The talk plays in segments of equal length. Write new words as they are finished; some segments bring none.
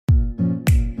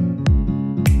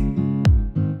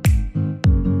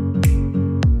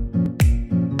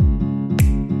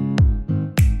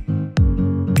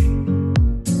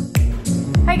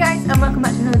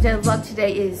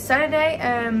today is Saturday.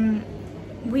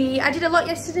 I did a lot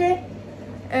yesterday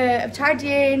of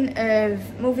tidying,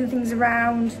 of moving things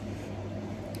around,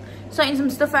 sorting some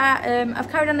stuff out. I've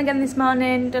carried on again this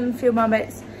morning, done a few more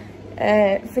bits,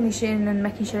 finishing and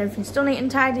making sure everything's still neat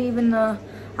and tidy, even though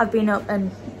I've been up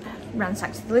and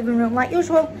ransacked the living room like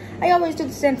usual. I always do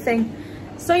the same thing.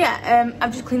 So yeah,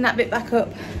 I've just cleaned that bit back up.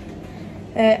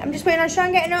 I'm just waiting on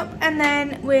Sean getting up, and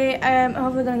then we're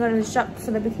hopefully going to go to the shop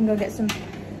so that we can go get some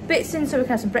bits in so we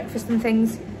can have some breakfast and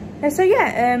things. So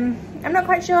yeah, I'm not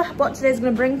quite sure what today's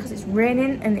going to bring because it's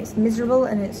raining and it's miserable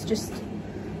and it's just,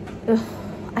 ugh,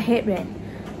 I hate rain.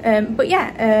 But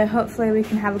yeah, hopefully we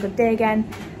can have a good day again.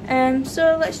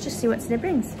 So let's just see what today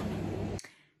brings.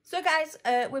 So guys,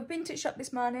 we've been to the shop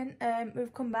this morning.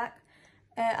 We've come back.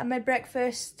 I made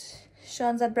breakfast.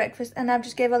 Sean's had breakfast, and I've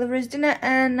just gave Oliver his dinner,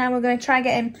 and now we're going to try and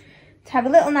get him to have a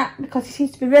little nap because he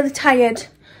seems to be really tired,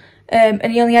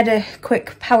 and he only had a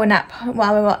quick power nap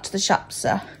while we walked to the shop.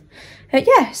 So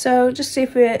yeah, so just see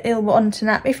if he'll want to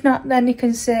nap. If not, then he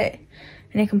can sit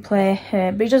and he can play,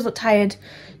 but he does look tired,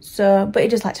 so but he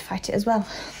does like to fight it as well,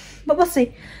 but we'll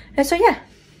see. So yeah,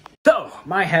 so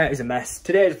my hair is a mess.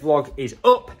 Today's vlog is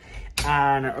up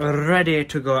and ready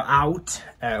to go out.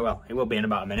 Well, it will be in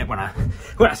about a minute when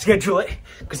I schedule it,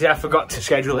 because I forgot to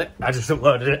schedule it. I just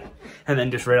uploaded it and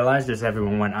then just realised as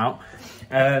everyone went out.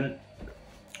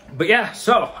 But yeah,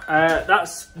 so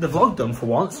that's the vlog done for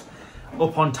once.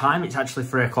 Up on time. It's actually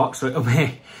 3 o'clock, so it'll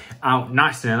be out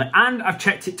nice and early. And I've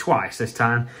checked it twice this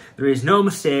time. There is no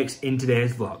mistakes in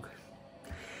today's vlog.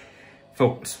 For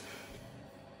once.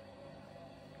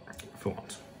 For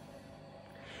once.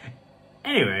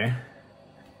 Anyway,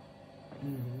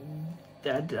 I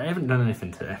haven't done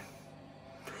anything today.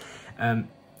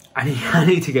 I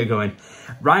need to get going.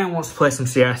 Ryan wants to play some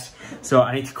CS, so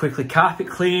I need to quickly carpet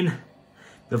clean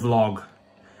the vlog,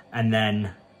 and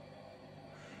then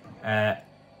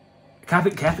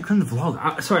carpet clean the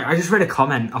vlog. Sorry, I just read a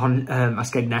comment on my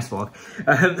Skeg Nest vlog.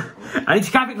 I need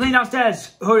to carpet clean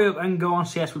downstairs. Hurry up and go on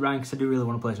CS with Ryan because I do really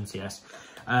want to play some CS.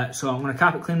 So I'm going to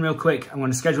carpet clean real quick. I'm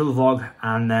going to schedule the vlog,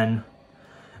 and then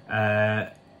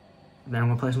I'm going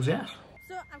to play some CS.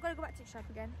 so I've got to go back to the shop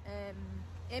again.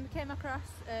 Amy came across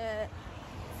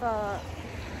for,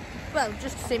 well,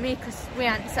 just to see me because I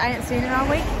hadn't seen her all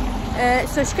week.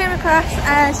 So she came across,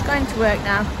 she's going to work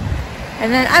now.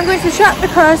 And then I'm going to the shop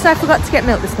because I forgot to get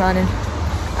milk this morning.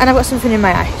 And I've got something in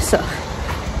my eye, so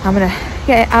I'm going to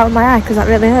get it out of my eye because that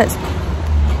really hurts.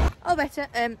 Oh, better.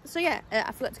 So yeah,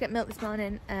 I forgot to get milk this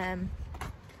morning.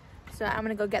 So I'm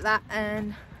going to go get that,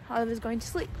 and Oliver's going to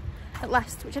sleep at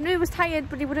last, which I knew he was tired,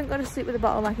 but he wouldn't go to sleep with a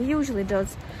bottle like he usually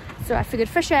does. So I figured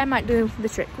fresh air might do the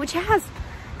trick, which it has,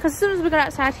 because as soon as we got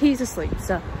outside, he's asleep.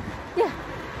 So yeah.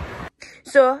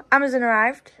 So Amazon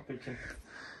arrived.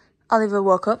 Oliver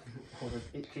woke up.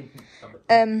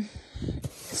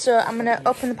 So I'm gonna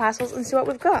open the parcels and see what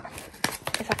we've got.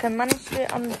 If I can manage to do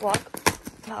it on the vlog,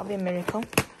 that'll be a miracle.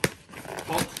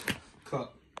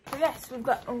 Cut. So yes, we've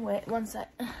got, oh wait, one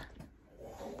sec.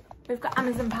 We've got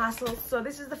Amazon parcels. So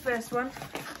this is the first one.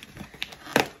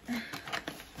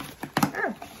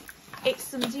 Oh, it's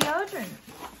some deodorant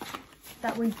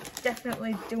that we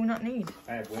definitely do not need.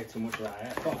 I have way too much of that.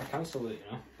 I thought I cancelled it,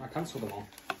 you know. I cancelled them all.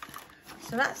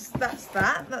 So that's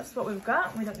that. That's what we've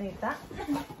got. We don't need that.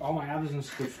 All my Amazon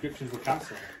subscriptions were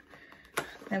cancelled.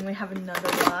 Then we have another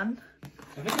one.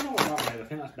 I think I know what that is. I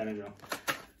think that's Benadryl.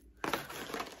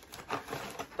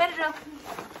 Benadryl.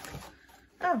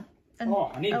 Oh. And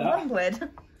I need that. one blade.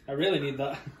 I really need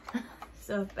that.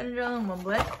 So Benadryl and one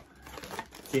blade.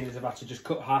 Seeing as I've had to just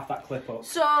cut half that clip up.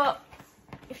 So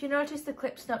if you notice the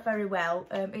clip's not very well,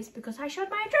 it's because I showed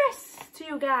my address to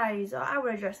you guys, or our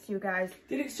address to you guys.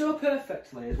 Did it so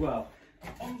perfectly as well.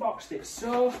 Unboxed it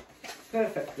so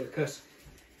perfectly because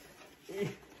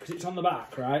it's on the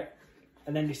back, right?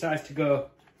 And then decides to go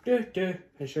do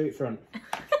and show it front.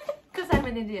 Because I'm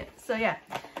an idiot. So yeah,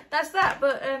 that's that.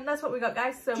 But that's what we got,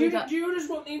 guys. So do you just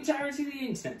want the entirety of the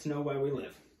internet to know where we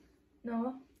live? No.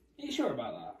 Are you sure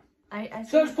about that?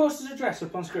 So let's post his address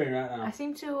up on screen right now. I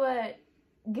seem to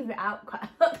give it out quite a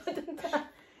lot, don't I?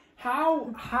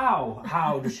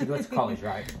 How does she go to college,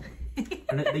 right?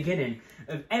 And at the beginning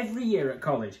of every year at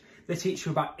college, they teach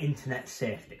you about internet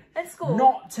safety. At school?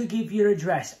 Not to give your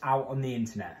address out on the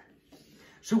internet.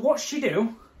 So what's she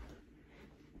do?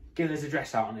 Give his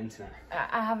address out on the internet.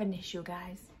 I have an issue,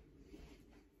 guys.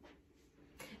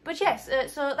 But yes,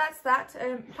 so that's that.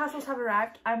 Parcels have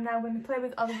arrived. I'm now going to play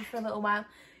with Oliver for a little while.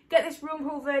 Get this room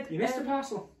hoovered. You missed a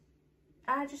parcel.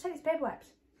 I just said it's baby wipes.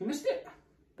 You missed it.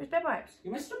 But it's baby wipes.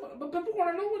 You missed it, but people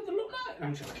want to know what they look like.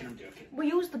 I'm joking. We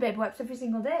use the baby wipes every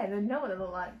single day. They know what they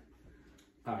look like.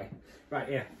 Hi.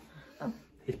 Right, yeah. Oh.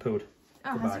 He's pooed.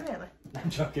 Oh, Goodbye. has he really? I'm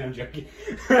joking.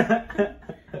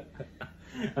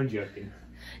 I'm joking.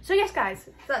 So yes, guys,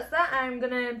 that's that. I'm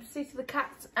gonna see to the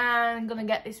cats and I'm gonna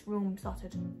get this room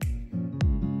sorted.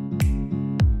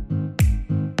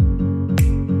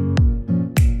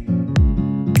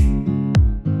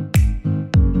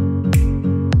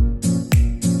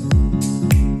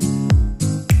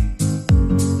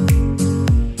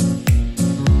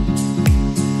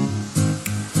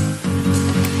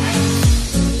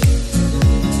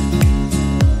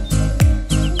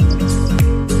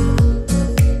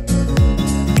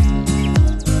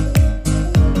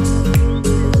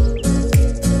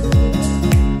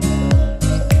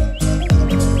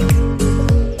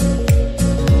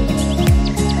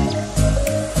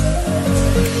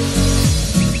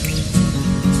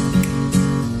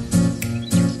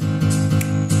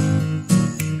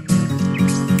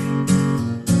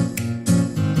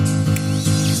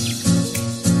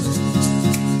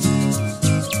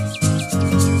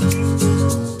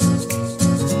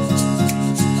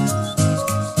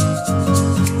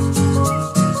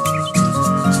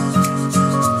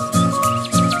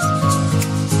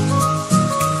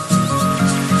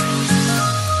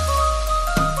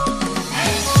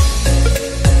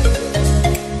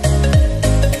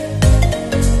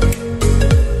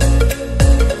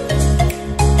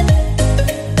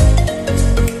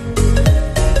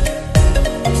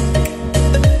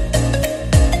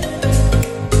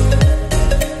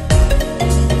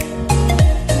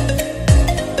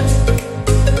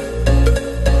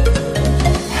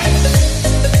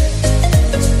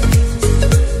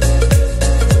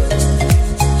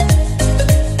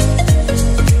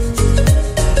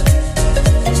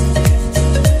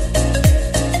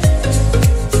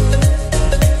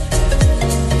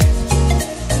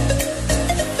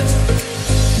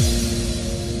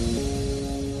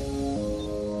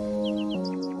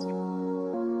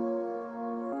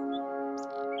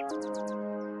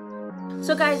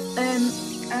 So guys,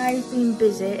 I've been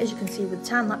busy, as you can see with the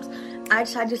time lapse. I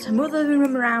decided to move the living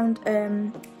room around.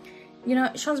 You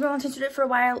know, Sean's been wanting to do it for a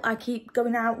while. I keep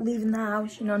going out, leaving the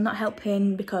house, you know, not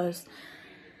helping because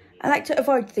I like to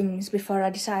avoid things before I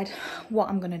decide what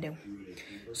I'm gonna do.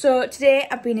 So today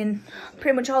I've been in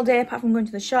pretty much all day apart from going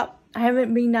to the shop. I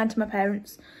haven't been down to my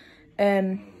parents'.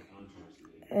 I've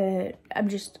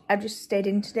just stayed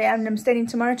in today and I'm staying in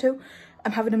tomorrow too.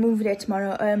 I'm having a movie day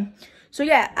tomorrow. So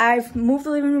yeah, I've moved the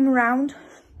living room around.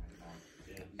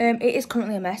 It is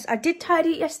currently a mess. I did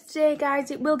tidy it yesterday, guys.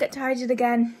 It will get tidied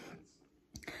again.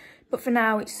 But for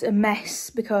now, it's a mess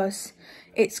because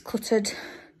it's cluttered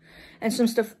and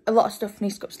a lot of stuff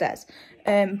needs to go upstairs.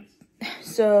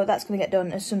 So that's going to get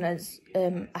done as soon as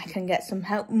I can get some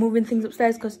help moving things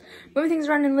upstairs, because moving things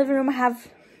around in the living room, I have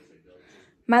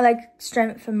my leg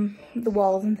strength from the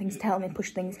walls and things to help me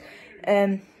push things.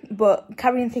 But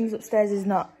carrying things upstairs is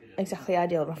not exactly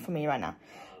ideal for me right now.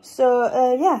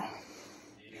 So yeah,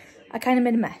 I kind of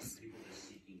made a mess.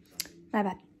 My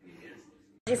bad.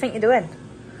 What do you think you're doing?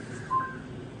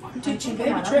 I'm teaching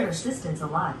baby tricks. Assistants a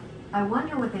lot. I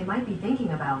wonder what they might be thinking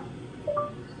about.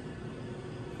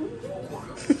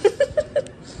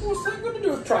 What's that going to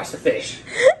do with price of fish?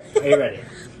 Are you ready?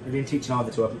 I've been teaching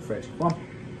Oliver to open the fridge. Come on.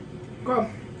 Go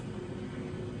on.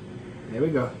 There we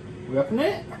go. We open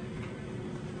it.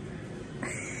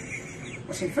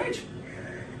 What's in the fridge?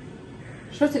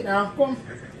 Shut it now. Go on.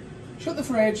 Shut the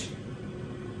fridge.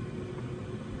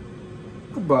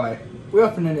 Goodbye. We're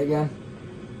opening it again.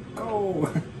 Go.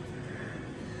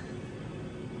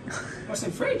 What's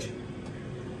in the fridge?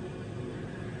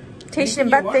 Teaching him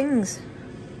bad things.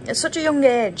 At such a young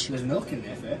age. There's milk in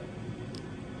there for it.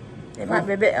 It might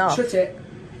be a bit off. Shut it.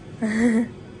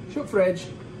 Shut fridge.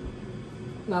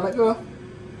 Now let go.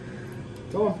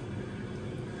 Go on.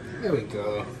 There we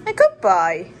go. A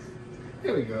goodbye.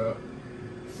 Here we go.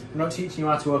 I'm not teaching you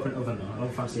how to open an oven though. I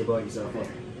don't fancy you blowing yourself up.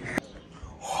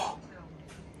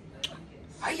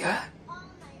 Hiya.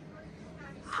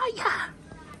 Hiya.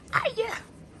 Hiya.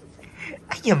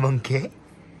 Hiya, monkey.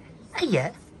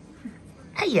 Hiya.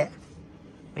 Hiya.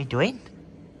 What are you doing?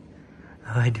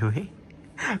 Oh, I do it.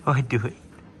 Oh, I do it.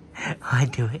 Oh, I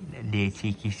do it. A little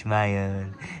cheeky smile.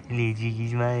 A little cheeky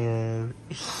smile.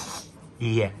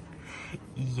 Yeah.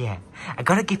 Yeah. I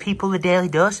gotta give people a daily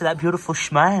dose of that beautiful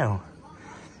smile.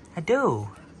 I do.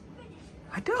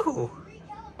 I do.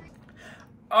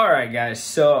 Alright guys,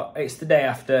 so it's the day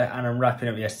after and I'm wrapping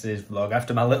up yesterday's vlog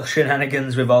after my little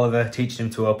shenanigans with Oliver, teaching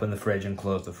him to open the fridge and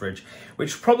close the fridge,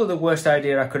 which is probably the worst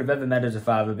idea I could have ever made as a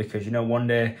father, because you know, one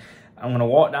day I'm going to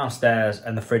walk downstairs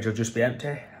and the fridge will just be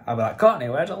empty I'll be like, Courtney,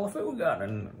 where's all the food gone?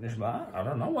 And she's like, I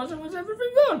don't know, where's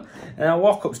everything gone? And I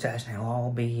walk upstairs and it'll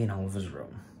all be in Oliver's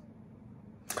room.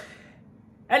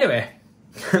 Anyway,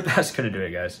 that's going to do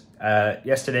it, guys.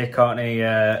 Yesterday, Courtney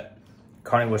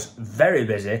was very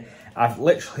busy. I've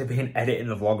literally been editing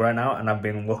the vlog right now and I've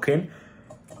been looking.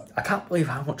 I can't believe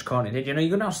how much Courtney did. You know, you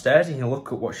go downstairs and you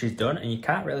look at what she's done and you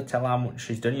can't really tell how much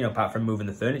she's done, you know, apart from moving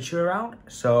the furniture around.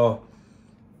 So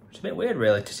it's a bit weird,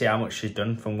 really, to see how much she's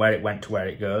done from where it went to where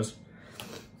it goes.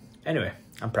 Anyway,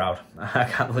 I'm proud. I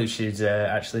can't believe she's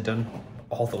actually done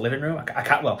all the living room. I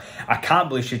can't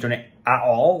believe she's done it at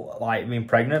all, like being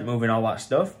pregnant, moving all that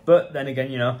stuff. But then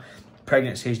again, you know,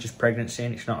 pregnancy is just pregnancy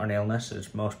and it's not an illness,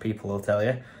 as most people will tell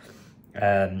you.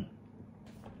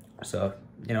 So,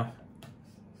 you know,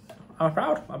 I'm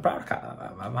proud.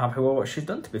 I'm happy with what she's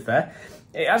done, to be fair.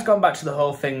 It has gone back to the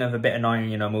whole thing of a bit annoying,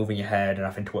 you know, moving your head and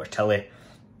having to watch telly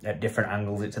at different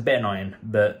angles. It's a bit annoying,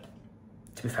 but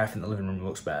to be fair, I think the living room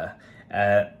looks better.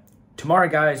 Tomorrow,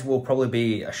 guys, will probably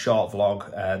be a short vlog.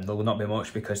 There will not be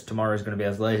much because tomorrow is going to be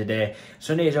a lazy day.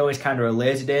 Sunday is always kind of a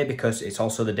lazy day because it's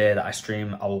also the day that I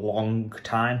stream a long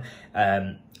time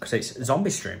because it's a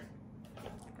zombie stream.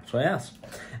 So, yes.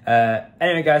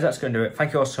 Anyway, guys, that's going to do it.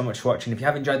 Thank you all so much for watching. If you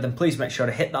have enjoyed, then please make sure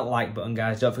to hit that like button,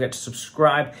 guys. Don't forget to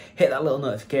subscribe. Hit that little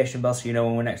notification bell so you know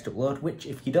when we next upload, which,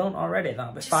 if you don't already,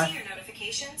 that'll be fine. To see your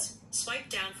notifications, swipe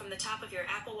down from the top of your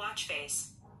Apple Watch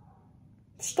face.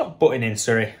 Stop butting in,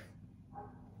 Siri.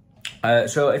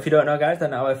 So, if you don't know, guys,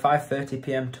 then at 5:30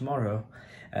 PM tomorrow,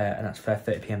 and that's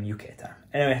 5:30 PM UK time.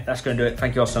 Anyway, that's going to do it.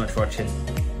 Thank you all so much for watching.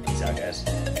 Peace out,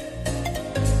 guys.